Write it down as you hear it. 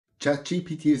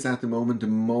ChatGPT is at the moment the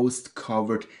most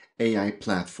covered AI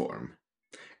platform.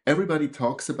 Everybody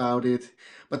talks about it,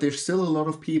 but there's still a lot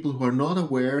of people who are not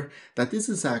aware that this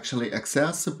is actually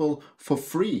accessible for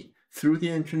free through the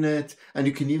internet, and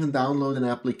you can even download an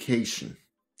application.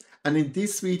 And in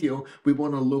this video, we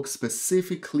want to look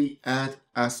specifically at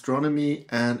astronomy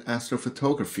and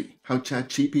astrophotography, how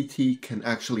ChatGPT can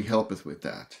actually help us with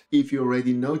that. If you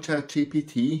already know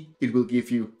ChatGPT, it will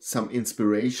give you some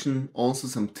inspiration, also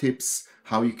some tips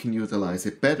how you can utilize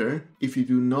it better. If you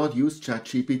do not use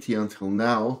ChatGPT until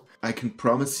now, I can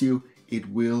promise you it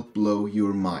will blow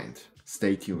your mind.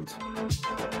 Stay tuned.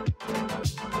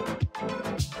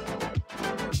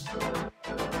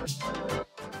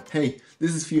 Hey,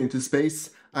 this is View into Space.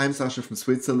 I'm Sascha from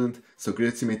Switzerland, so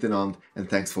grüezi miteinander and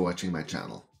thanks for watching my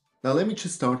channel. Now let me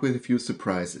just start with a few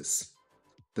surprises.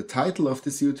 The title of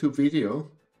this YouTube video,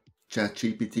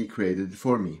 ChatGPT created it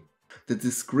for me. The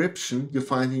description you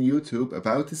find in YouTube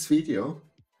about this video,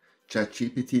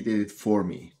 ChatGPT did it for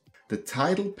me. The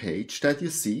title page that you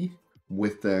see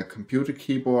with the computer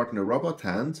keyboard and a robot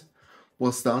hand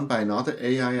was done by another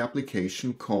AI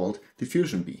application called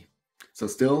Diffusion Bee. So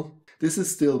this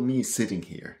is still me sitting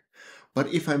here.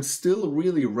 But if I'm still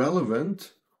really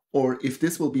relevant, or if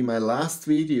this will be my last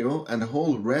video and the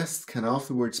whole rest can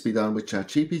afterwards be done with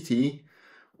ChatGPT,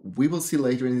 we will see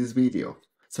later in this video.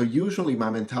 So usually my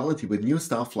mentality with new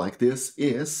stuff like this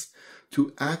is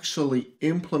to actually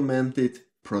implement it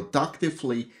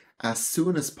productively as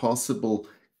soon as possible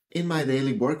in my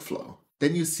daily workflow.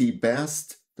 Then you see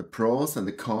best the pros and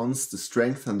the cons, the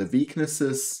strengths and the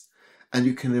weaknesses, and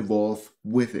you can evolve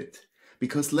with it.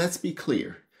 Because let's be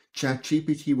clear,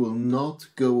 ChatGPT will not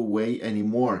go away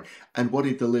anymore, and what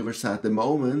it delivers at the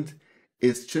moment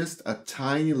is just a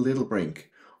tiny little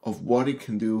brink of what it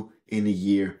can do in a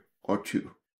year or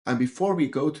two. And before we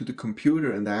go to the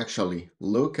computer and actually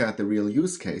look at the real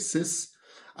use cases,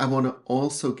 I want to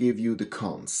also give you the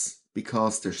cons,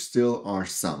 because there still are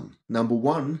some. Number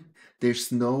one,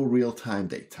 there's no real-time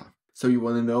data. So you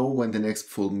want to know when the next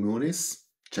full moon is?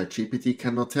 ChatGPT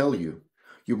cannot tell you.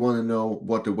 You want to know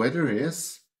what the weather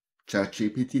is?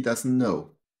 ChatGPT doesn't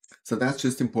know. So that's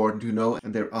just important to know,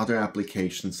 and there are other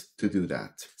applications to do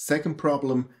that. Second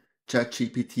problem,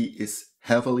 ChatGPT is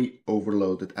heavily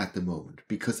overloaded at the moment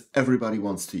because everybody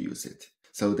wants to use it.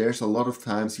 So there's a lot of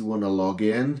times you want to log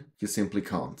in, you simply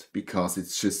can't because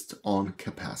it's just on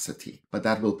capacity. But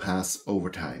that will pass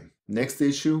over time. Next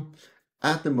issue,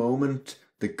 at the moment,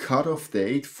 the cutoff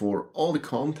date for all the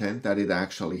content that it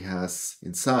actually has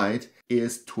inside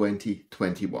is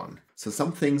 2021. So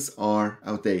some things are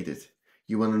outdated.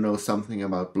 You want to know something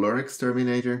about Blur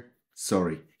Exterminator?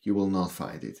 Sorry, you will not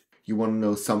find it. You want to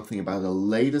know something about the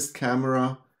latest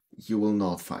camera? You will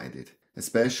not find it.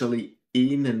 Especially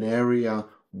in an area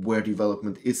where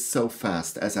development is so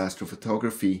fast as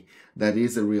astrophotography, that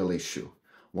is a real issue.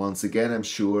 Once again, I'm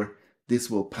sure this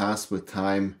will pass with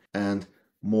time and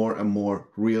more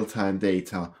real-time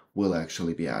data will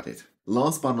actually be added.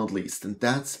 Last but not least, and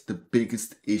that's the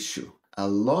biggest issue, a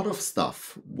lot of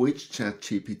stuff which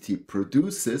ChatGPT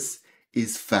produces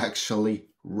is factually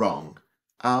wrong,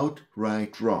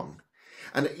 outright wrong.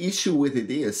 And the issue with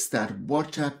it is that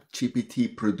what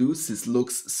ChatGPT produces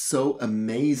looks so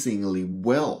amazingly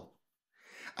well.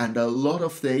 And a lot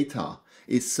of data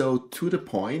is so to the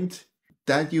point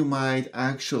that you might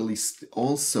actually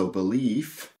also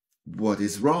believe what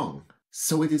is wrong.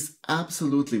 So it is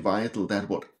absolutely vital that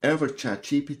whatever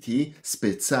ChatGPT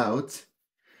spits out,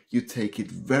 you take it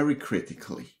very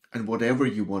critically. And whatever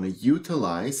you want to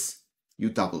utilize, you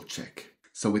double check.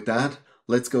 So with that,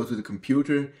 let's go to the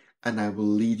computer and I will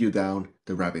lead you down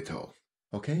the rabbit hole.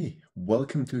 Okay,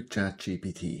 welcome to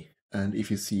ChatGPT. And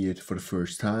if you see it for the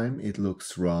first time, it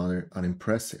looks rather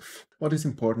unimpressive. What is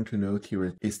important to note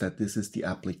here is that this is the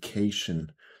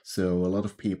application. So a lot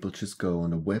of people just go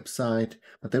on a website,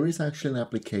 but there is actually an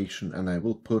application and I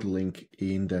will put a link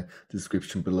in the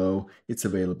description below. It's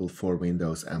available for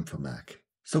Windows and for Mac.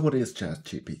 So what is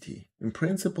ChatGPT? In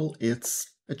principle,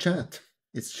 it's a chat.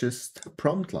 It's just a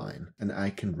prompt line and I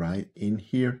can write in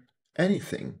here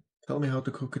anything. Tell me how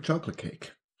to cook a chocolate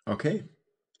cake. Okay,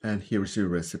 and here's your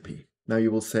recipe. Now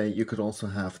you will say you could also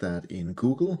have that in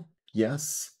Google.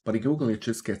 Yes, but in Google you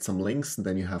just get some links and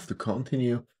then you have to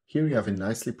continue. Here you have it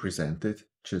nicely presented,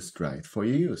 just right for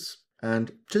your use.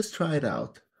 And just try it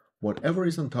out. Whatever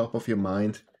is on top of your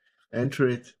mind, enter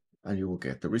it and you will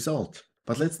get the result.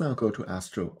 But let's now go to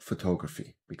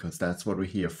astrophotography, because that's what we're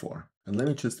here for. And let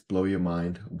me just blow your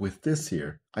mind with this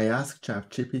here. I asked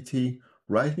ChatGPT,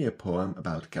 write me a poem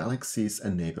about galaxies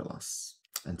and nebulas.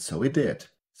 And so it did.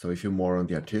 So if you're more on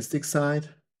the artistic side,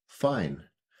 fine.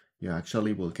 you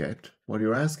actually will get what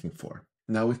you're asking for.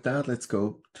 Now with that, let's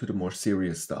go to the more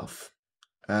serious stuff.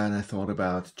 And I thought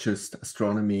about just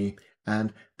astronomy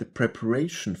and the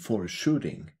preparation for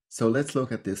shooting. So let's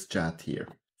look at this chat here.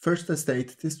 First, I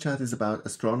state this chat is about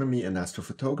astronomy and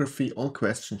astrophotography. All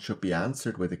questions should be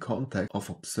answered with the context of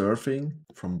observing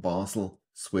from Basel,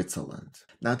 Switzerland.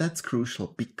 Now that's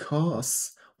crucial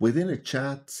because within a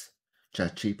chat,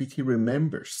 ChatGPT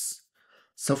remembers.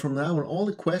 So from now on, all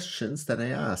the questions that I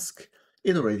ask,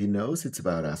 it already knows it's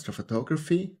about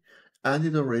astrophotography, and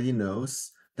it already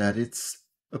knows that it's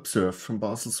observed from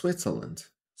Basel, Switzerland.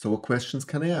 So what questions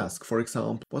can I ask? For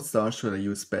example, what stars should I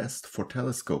use best for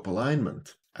telescope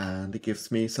alignment? And it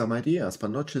gives me some ideas, but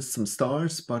not just some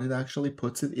stars, but it actually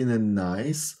puts it in a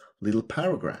nice little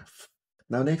paragraph.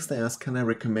 Now next I ask, can I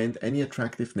recommend any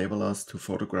attractive nebulas to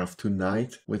photograph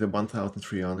tonight with a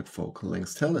 1300 focal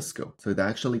length telescope? So it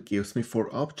actually gives me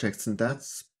 4 objects, and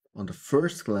that's on the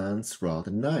first glance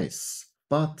rather nice.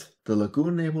 But the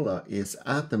Lagoon Nebula is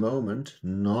at the moment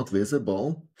not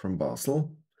visible from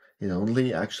Basel. It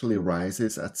only actually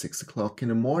rises at 6 o'clock in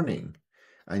the morning.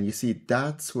 And you see,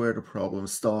 that's where the problem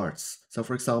starts. So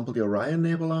for example, the Orion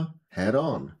Nebula, head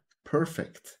on,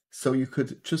 perfect. So you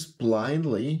could just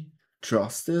blindly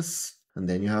trust this, and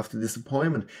then you have the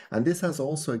disappointment. And this has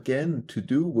also again to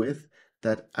do with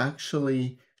that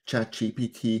actually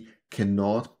ChatGPT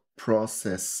cannot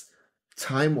process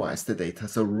time-wise the data,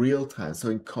 so real time, so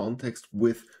in context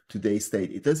with today's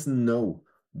date. It doesn't know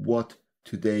what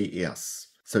today is.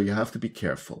 So you have to be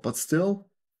careful. But still,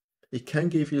 it can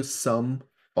give you some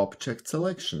object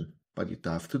selection, but you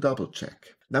have to double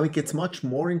check. Now it gets much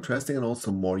more interesting and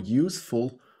also more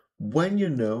useful when you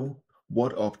know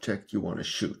what object you want to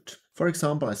shoot. For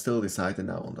example, I still decided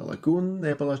now on the Lagoon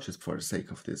Nebula, just for the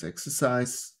sake of this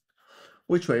exercise.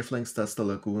 Which wavelengths does the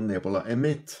Lagoon Nebula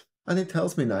emit? And it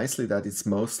tells me nicely that it's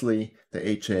mostly the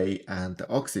HA and the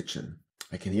oxygen.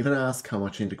 I can even ask how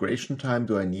much integration time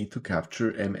do I need to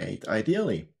capture M8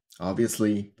 ideally.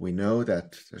 Obviously, we know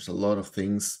that there's a lot of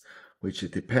things which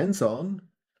it depends on.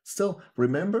 Still,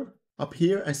 remember, up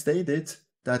here I stated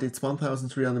that it's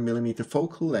 1300mm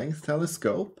focal length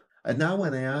telescope. And now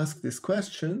when I ask this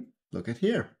question, look at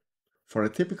here. For a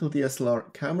typical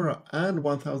DSLR camera and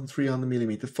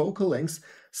 1300mm focal lengths,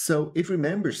 so it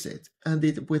remembers it. And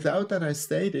it, without that I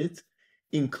stated,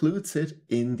 includes it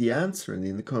in the answer and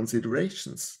in the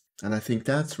considerations. And I think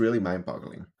that's really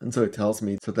mind-boggling. And so it tells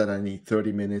me so that I need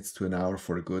 30 minutes to an hour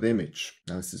for a good image.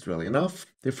 Now, is this really enough?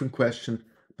 Different question,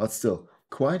 but still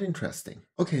quite interesting.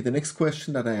 Okay, the next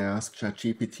question that I asked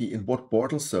ChatGPT, in what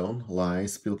border zone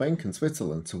lies Bilbenken,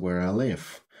 Switzerland, so where I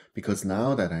live? Because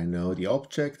now that I know the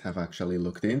object, have actually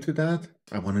looked into that,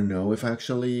 I want to know if I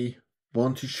actually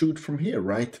want to shoot from here,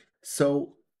 right?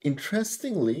 So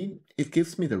interestingly, it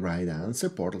gives me the right answer,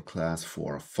 Bortle class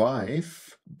 4 or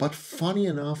 5, but funny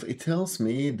enough, it tells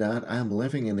me that I'm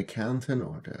living in the canton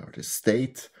or the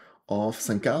state of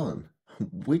St. Gallen,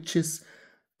 which is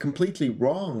completely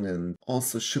wrong and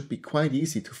also should be quite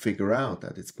easy to figure out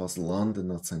that it's Basel, London,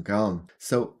 not St. Gallen.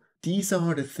 So these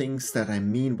are the things that I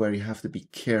mean where you have to be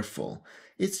careful.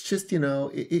 It's just,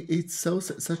 it's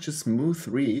such a smooth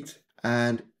read,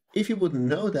 and if you wouldn't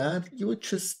know that, you would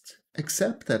just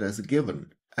accept that as a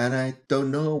given. And I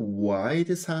don't know why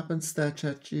this happens, that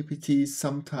ChatGPT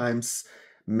sometimes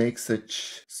makes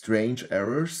such strange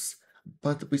errors,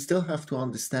 but we still have to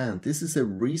understand this is a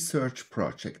research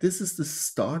project. This is the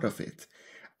start of it.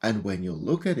 And when you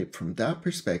look at it from that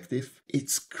perspective,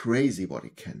 it's crazy what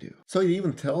it can do. So it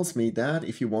even tells me that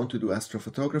if you want to do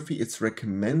astrophotography, it's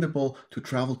recommendable to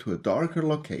travel to a darker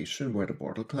location where the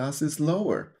Bortle class is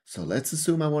lower. So let's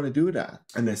assume I want to do that.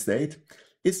 And I state,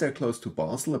 is there close to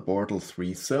Basel a Bortle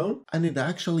 3 zone? And it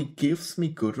actually gives me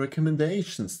good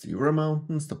recommendations. The Jura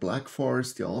Mountains, the Black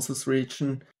Forest, the Alsace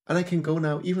region. And I can go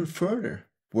now even further.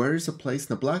 Where is a place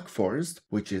in the Black Forest,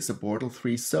 which is a Bortle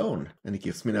 3 zone? And it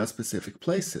gives me now specific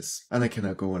places. And I can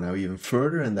now go now even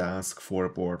further and ask for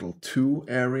a Bortle 2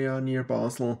 area near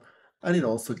Basel. And it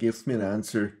also gives me an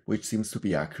answer which seems to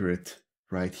be accurate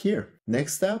right here.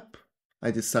 Next step,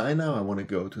 I decide now I want to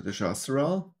go to the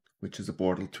Chasseral, which is a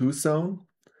Bortle 2 zone.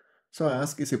 So I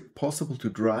ask, is it possible to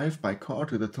drive by car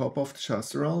to the top of the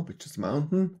Chasseral, which is a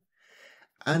mountain?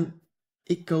 And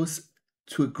it goes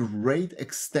to a great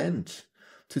extent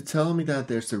to tell me that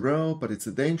there's a road, but it's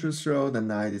a dangerous road, at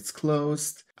night it's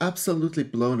closed. Absolutely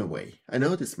blown away. I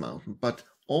know this mountain, but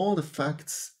all the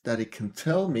facts that it can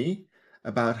tell me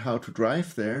about how to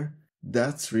drive there,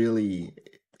 it's really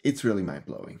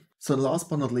mind-blowing. So last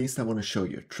but not least, I want to show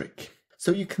you a trick.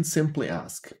 So you can simply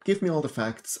ask, give me all the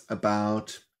facts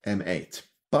about M8.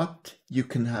 But you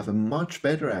can have a much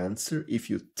better answer if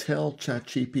you tell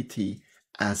ChatGPT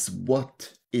as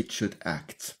what it should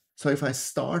act. So if I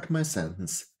start my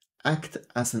sentence, act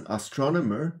as an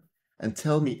astronomer and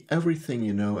tell me everything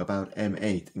you know about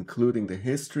M8, including the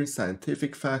history,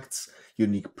 scientific facts,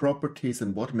 unique properties,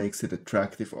 and what makes it an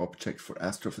attractive object for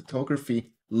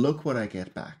astrophotography, look what I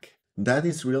get back. That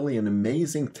is really an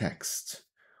amazing text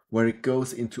where it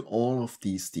goes into all of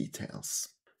these details.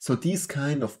 So these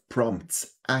kind of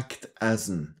prompts, act as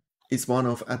an, is one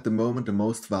of, at the moment, the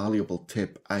most valuable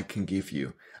tip I can give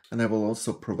you. And I will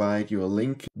also provide you a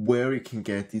link where you can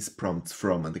get these prompts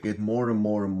from, and they get more and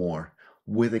more and more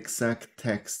with exact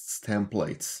texts,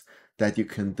 templates that you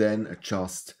can then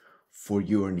adjust for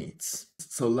your needs.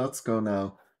 So let's go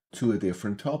now to a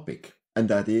different topic, and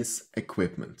that is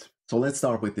equipment. So let's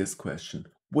start with this question.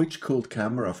 Which cooled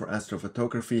camera for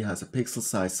astrophotography has a pixel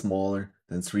size smaller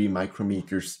than 3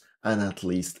 micrometers and at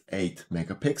least 8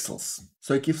 megapixels?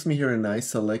 So it gives me here a nice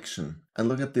selection. And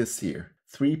look at this here,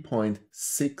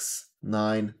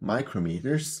 3.69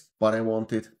 micrometers, but I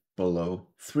want it below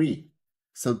 3.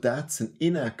 So that's an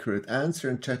inaccurate answer,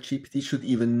 and ChatGPT should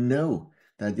even know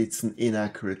that it's an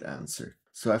inaccurate answer.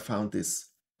 So I found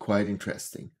this quite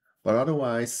interesting. But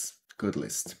otherwise, good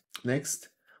list. Next.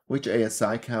 Which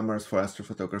ASI cameras for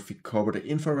astrophotography cover the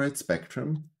infrared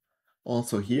spectrum?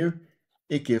 Also here,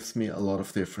 it gives me a lot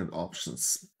of different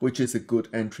options. Which is a good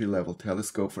entry-level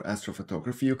telescope for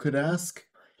astrophotography, you could ask.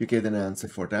 You get an answer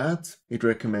for that. It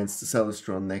recommends the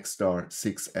Celestron Nexstar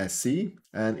 6 SE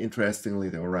and interestingly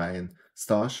the Orion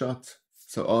Starshot.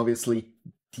 So obviously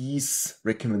these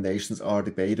recommendations are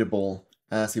debatable,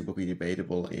 as it would be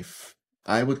debatable if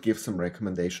I would give some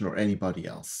recommendation or anybody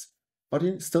else. But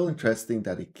it's still interesting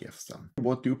that it gives them.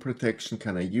 What dew protection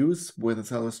can I use with a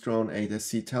Celestron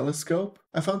 8SC telescope?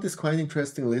 I found this quite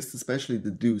interesting list, especially the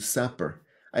dew zapper.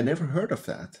 I never heard of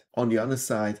that. On the other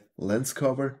side, lens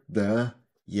cover,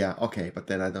 yeah, okay, but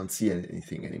then I don't see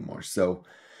anything anymore. So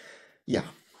yeah,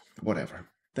 whatever.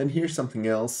 Then here's something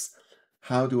else.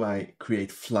 How do I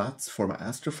create flats for my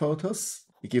astrophotos?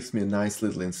 It gives me a nice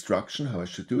little instruction how I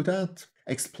should do that.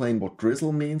 Explain what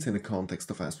drizzle means in the context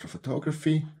of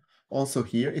astrophotography. Also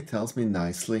here, it tells me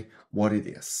nicely what it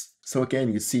is. So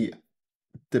again, you see,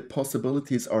 the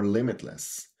possibilities are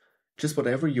limitless. Just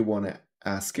whatever you want to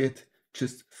ask it,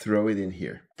 just throw it in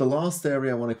here. The last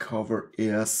area I want to cover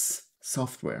is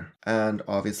software. And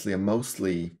obviously, I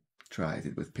mostly tried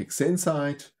it with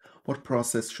PixInsight. What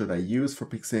process should I use for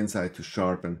PixInsight to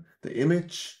sharpen the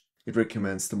image? It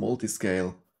recommends the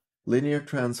multiscale linear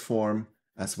transform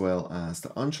as well as the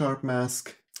unsharp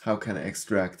mask. How can I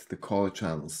extract the color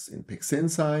channels in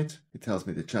PixInsight? It tells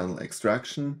me the channel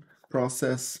extraction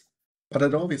process. But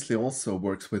it obviously also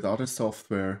works with other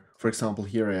software. For example,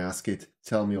 here I ask it,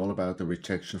 tell me all about the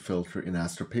rejection filter in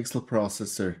AstroPixel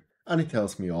processor. And it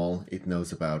tells me all it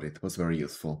knows about it. It was very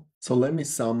useful. So let me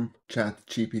sum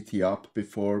ChatGPT up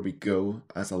before we go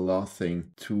as a last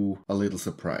thing to a little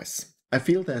surprise. I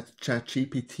feel that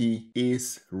ChatGPT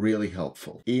is really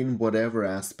helpful in whatever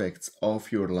aspects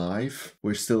of your life.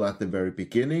 We're still at the very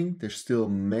beginning. There's still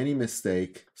many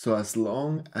mistakes. So as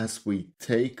long as we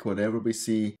take whatever we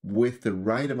see with the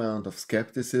right amount of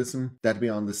skepticism, that we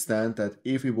understand that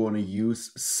if we want to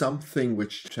use something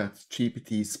which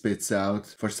ChatGPT spits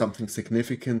out for something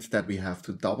significant, that we have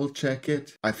to double check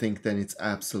it, I think then it's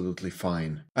absolutely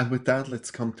fine. And with that,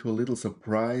 let's come to a little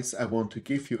surprise. I want to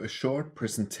give you a short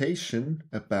presentation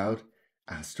about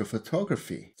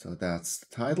astrophotography. So that's the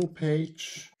title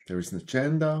page. There is an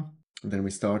agenda. And then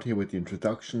we start here with the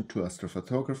introduction to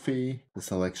astrophotography, the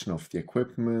selection of the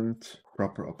equipment,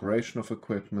 proper operation of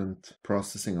equipment,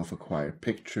 processing of acquired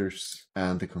pictures,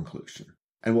 and the conclusion.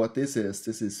 And what this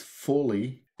is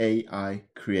fully AI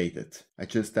created. I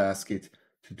just asked it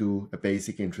to do a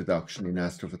basic introduction in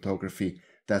astrophotography.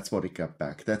 That's what it got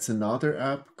back. That's another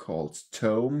app called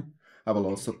Tome. I will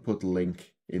also put a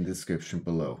link in the description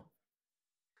below.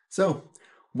 So,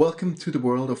 welcome to the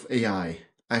world of AI.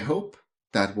 I hope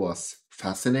that was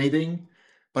fascinating,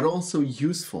 but also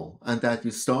useful, and that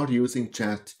you start using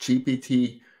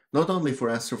ChatGPT not only for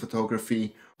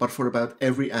astrophotography, but for about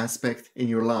every aspect in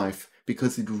your life,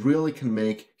 because it really can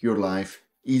make your life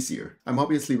easier. I'm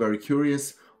obviously very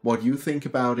curious what you think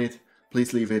about it.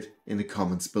 Please leave it in the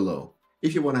comments below.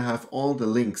 If you want to have all the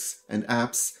links and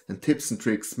apps and tips and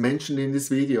tricks mentioned in this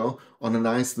video on a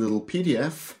nice little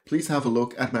PDF, please have a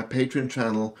look at my Patreon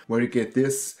channel where you get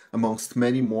this amongst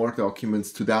many more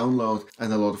documents to download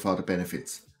and a lot of other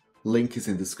benefits. Link is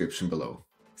in the description below.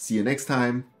 See you next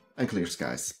time and clear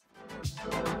skies.